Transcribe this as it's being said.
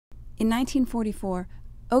In 1944,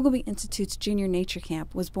 Ogilvy Institute's Junior Nature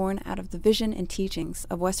Camp was born out of the vision and teachings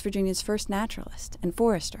of West Virginia's first naturalist and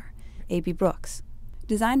forester, A.B. Brooks.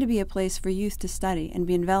 Designed to be a place for youth to study and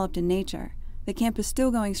be enveloped in nature, the camp is still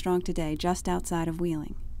going strong today just outside of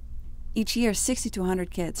Wheeling. Each year, 60 to 100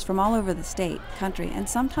 kids from all over the state, country, and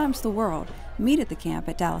sometimes the world meet at the camp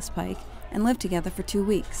at Dallas Pike and live together for 2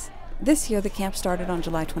 weeks. This year, the camp started on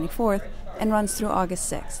July 24th and runs through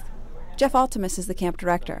August 6th. Jeff Altemus is the camp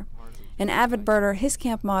director. An avid birder, his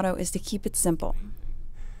camp motto is to keep it simple.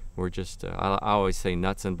 We're just, I always say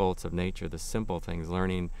nuts and bolts of nature, the simple things,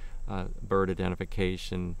 learning bird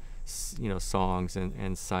identification, songs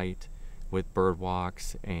and sight with bird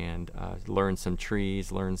walks, and learn some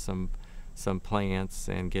trees, learn some plants,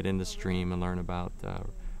 and get in the stream and learn about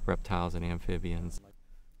reptiles and amphibians.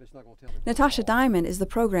 Natasha Diamond is the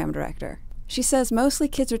program director. She says mostly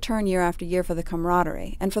kids return year after year for the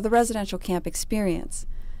camaraderie and for the residential camp experience,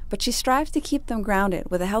 but she strives to keep them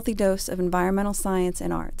grounded with a healthy dose of environmental science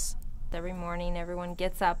and arts. Every morning everyone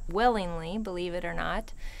gets up willingly, believe it or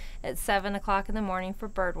not, at 7 o'clock in the morning for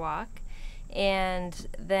bird walk. And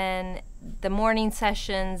then the morning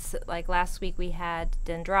sessions, like last week we had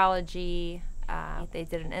dendrology, they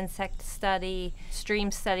did an insect study,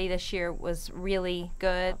 stream study this year was really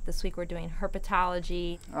good. This week we're doing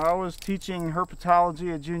herpetology. I was teaching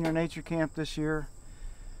herpetology at Junior Nature Camp this year,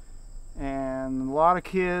 and a lot of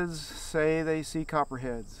kids say they see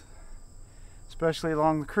copperheads, especially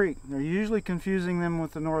along the creek. They're usually confusing them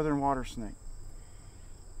with the northern water snake.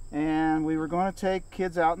 And we were going to take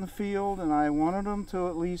kids out in the field, and I wanted them to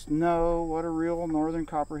at least know what a real northern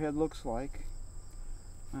copperhead looks like.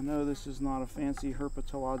 I know this is not a fancy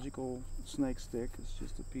herpetological snake stick, it's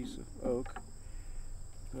just a piece of oak.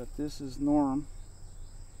 But this is Norm.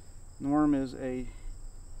 Norm is a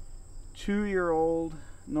 2-year-old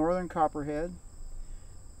northern copperhead,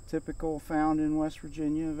 typical found in West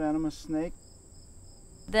Virginia, venomous snake.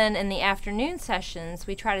 Then in the afternoon sessions,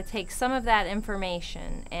 we try to take some of that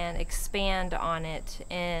information and expand on it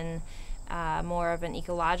in more of an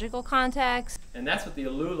ecological context. And that's what the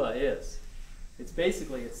alula is. It's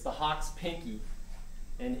basically, it's the hawk's pinky.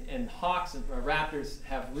 And hawks and raptors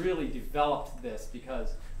have really developed this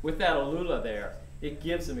because with that alula there, it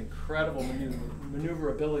gives them incredible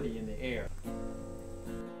maneuverability in the air.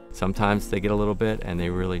 Sometimes they get a little bit and they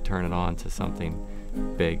really turn it on to something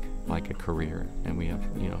big, like a career, and we have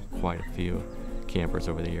quite a few campers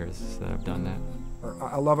over the years that have done that.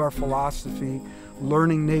 I love our philosophy,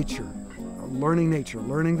 learning nature, learning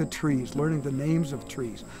the trees, learning the names of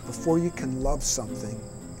trees. Before you can love something,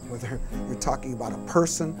 whether you're talking about a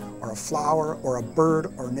person or a flower or a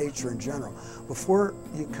bird or nature in general, before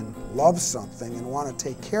you can love something and want to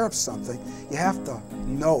take care of something, you have to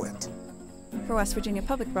know it. For West Virginia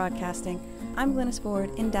Public Broadcasting, I'm Glynis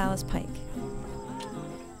Board in Dallas Pike.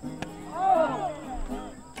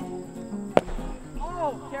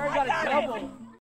 Oh, Carrie got a double.